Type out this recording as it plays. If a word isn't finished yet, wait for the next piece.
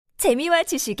재미와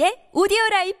지식의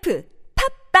오디오라이프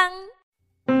팝빵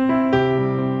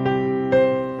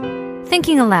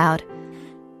Thinking Aloud.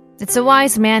 It's a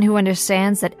wise man who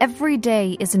understands that every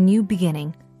day is a new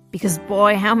beginning. Because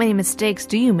boy, how many mistakes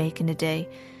do you make in a day?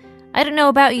 I don't know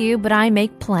about you, but I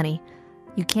make plenty.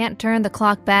 You can't turn the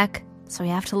clock back, so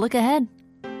you have to look ahead.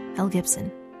 Mel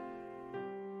Gibson.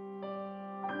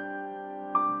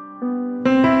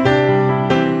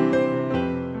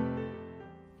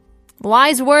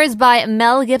 Wise words by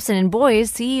Mel Gibson. And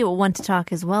boys, he want to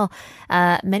talk as well.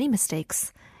 Many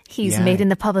mistakes he's made in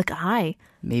the public eye.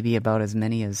 Maybe about as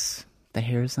many as the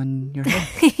hairs on your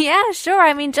head. Yeah, sure.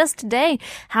 I mean, just today,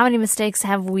 how many mistakes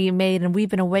have we made? And we've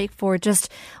been awake for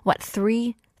just, what,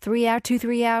 3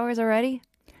 hours already?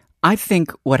 I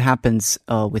think what happens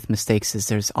with mistakes is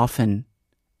there's often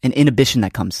an inhibition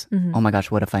that comes. Mm-hmm. Oh my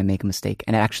gosh, what if I make a mistake?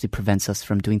 And it actually prevents us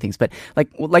from doing things. But like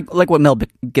what Mel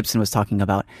Gibson was talking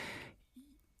about,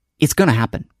 it's going to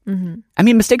happen. Mm-hmm. I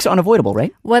mean, mistakes are unavoidable,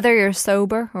 right? Whether you're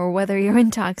sober or whether you're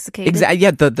intoxicated. Exactly.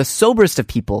 Yeah, the soberest of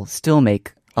people still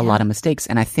make a lot of mistakes.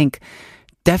 And I think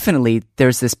definitely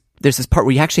there's this part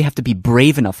where you actually have to be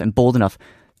brave enough and bold enough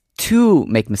to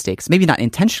make mistakes. Maybe not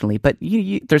intentionally, but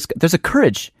there's a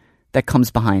courage that comes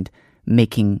behind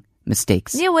making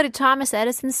mistakes. Yeah, what did Thomas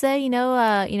Edison say?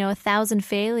 1,000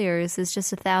 failures is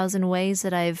just 1,000 ways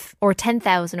that or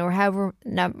 10,000, or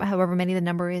however many the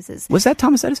number is. Was that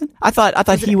Thomas Edison? I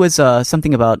thought he was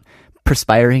something about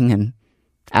perspiring and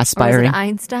aspiring. Or was it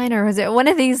Einstein, or was it one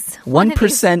of these?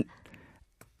 1%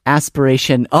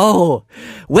 aspiration. Oh,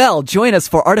 well, join us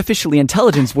for Artificially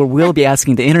Intelligence, where we'll be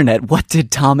asking the internet, what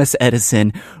did Thomas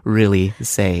Edison really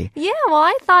say? Yeah, well,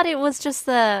 I thought it was just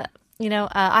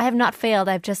I have not failed.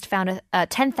 I've just found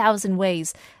 10,000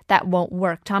 ways that won't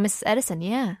work. Thomas Edison,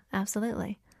 yeah,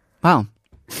 absolutely. Wow.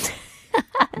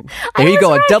 There you go,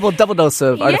 right. A double dose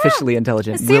of artificially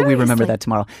intelligent. Seriously. Will we remember that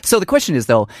tomorrow? So the question is,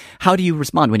 though, how do you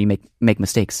respond when you make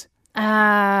mistakes?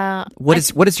 What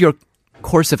is your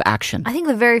course of action? I think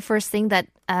the very first thing that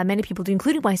many people do,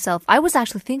 including myself, I was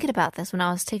actually thinking about this when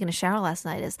I was taking a shower last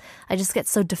night, is I just get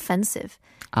so defensive.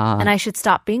 And I should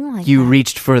stop being like you that. You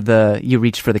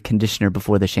reached for the conditioner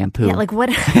before the shampoo. Yeah, like what?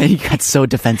 You got so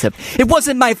defensive. It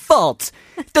wasn't my fault.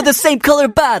 They're the same color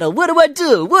bottle. What do I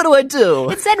do?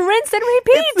 It said rinse and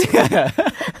repeat.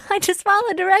 I just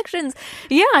follow directions.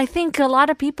 Yeah, I think a lot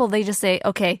of people, they just say,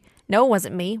 okay, no, it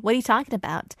wasn't me. What are you talking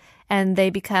about? And they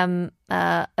become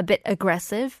a bit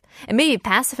aggressive and maybe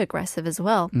passive-aggressive as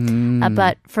well.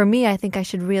 But for me, I think I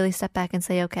should really step back and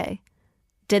say, okay,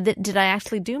 did I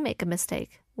actually make a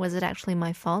mistake? Was it actually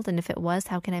my fault? And if it was,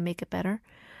 how can I make it better?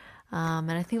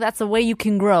 And I think that's the way you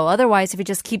can grow. Otherwise, if you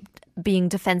just keep being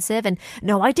defensive and,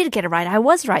 no, I did get it right, I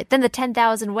was right, then the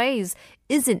 10,000 ways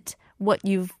isn't what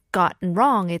you've gotten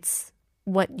wrong. It's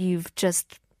what you've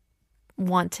just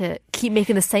want to keep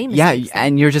making the same mistakes. Yeah,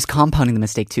 and you're just compounding the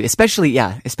mistake too. Especially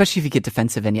if you get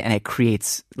defensive and it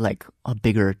creates like a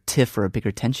bigger tiff or a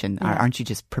bigger tension. Yeah. Aren't you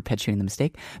just perpetuating the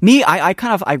mistake? Me, I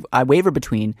waver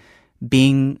between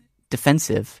being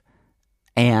defensive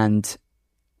and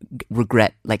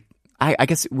regret. Like I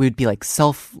guess it would be like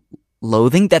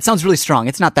self-loathing. That sounds really strong.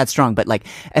 It's not that strong, but like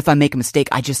if I make a mistake,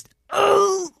 I just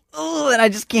and I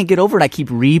just can't get over it. I keep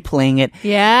replaying it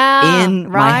in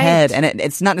my head. And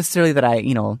it's not necessarily that I,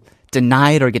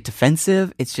 deny it or get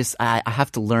defensive. It's just I have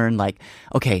to learn like,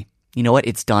 okay, you know what?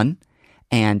 It's done.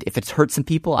 And if it's hurt some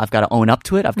people, I've got to own up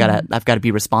to it. I've got to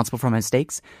be responsible for my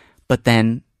mistakes. But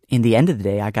then in the end of the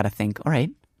day, I got to think, all right,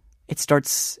 it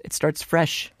starts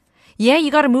fresh. Yeah,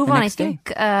 you got to move on. I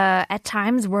think at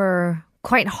times we're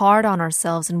quite hard on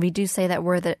ourselves, and we do say that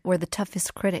we're the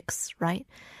toughest critics, right?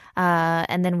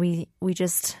 And then we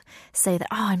just say that,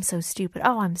 oh, I'm so stupid.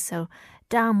 Oh, I'm so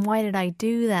dumb. Why did I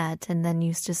do that? And then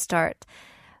you just start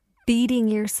beating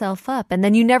yourself up. And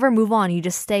then you never move on. You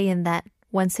just stay in that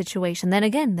one situation. Then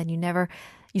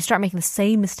you start making the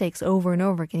same mistakes over and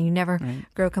over again. You never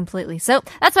grow completely. So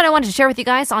that's what I wanted to share with you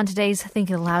guys on today's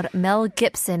Thinking Aloud, Mel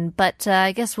Gibson. But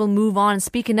I guess we'll move on.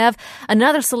 Speaking of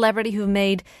another celebrity who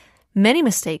made many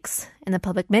mistakes in the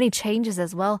public, many changes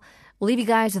as well, we'll leave you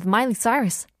guys with Miley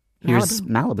Cyrus. Here's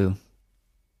Malibu.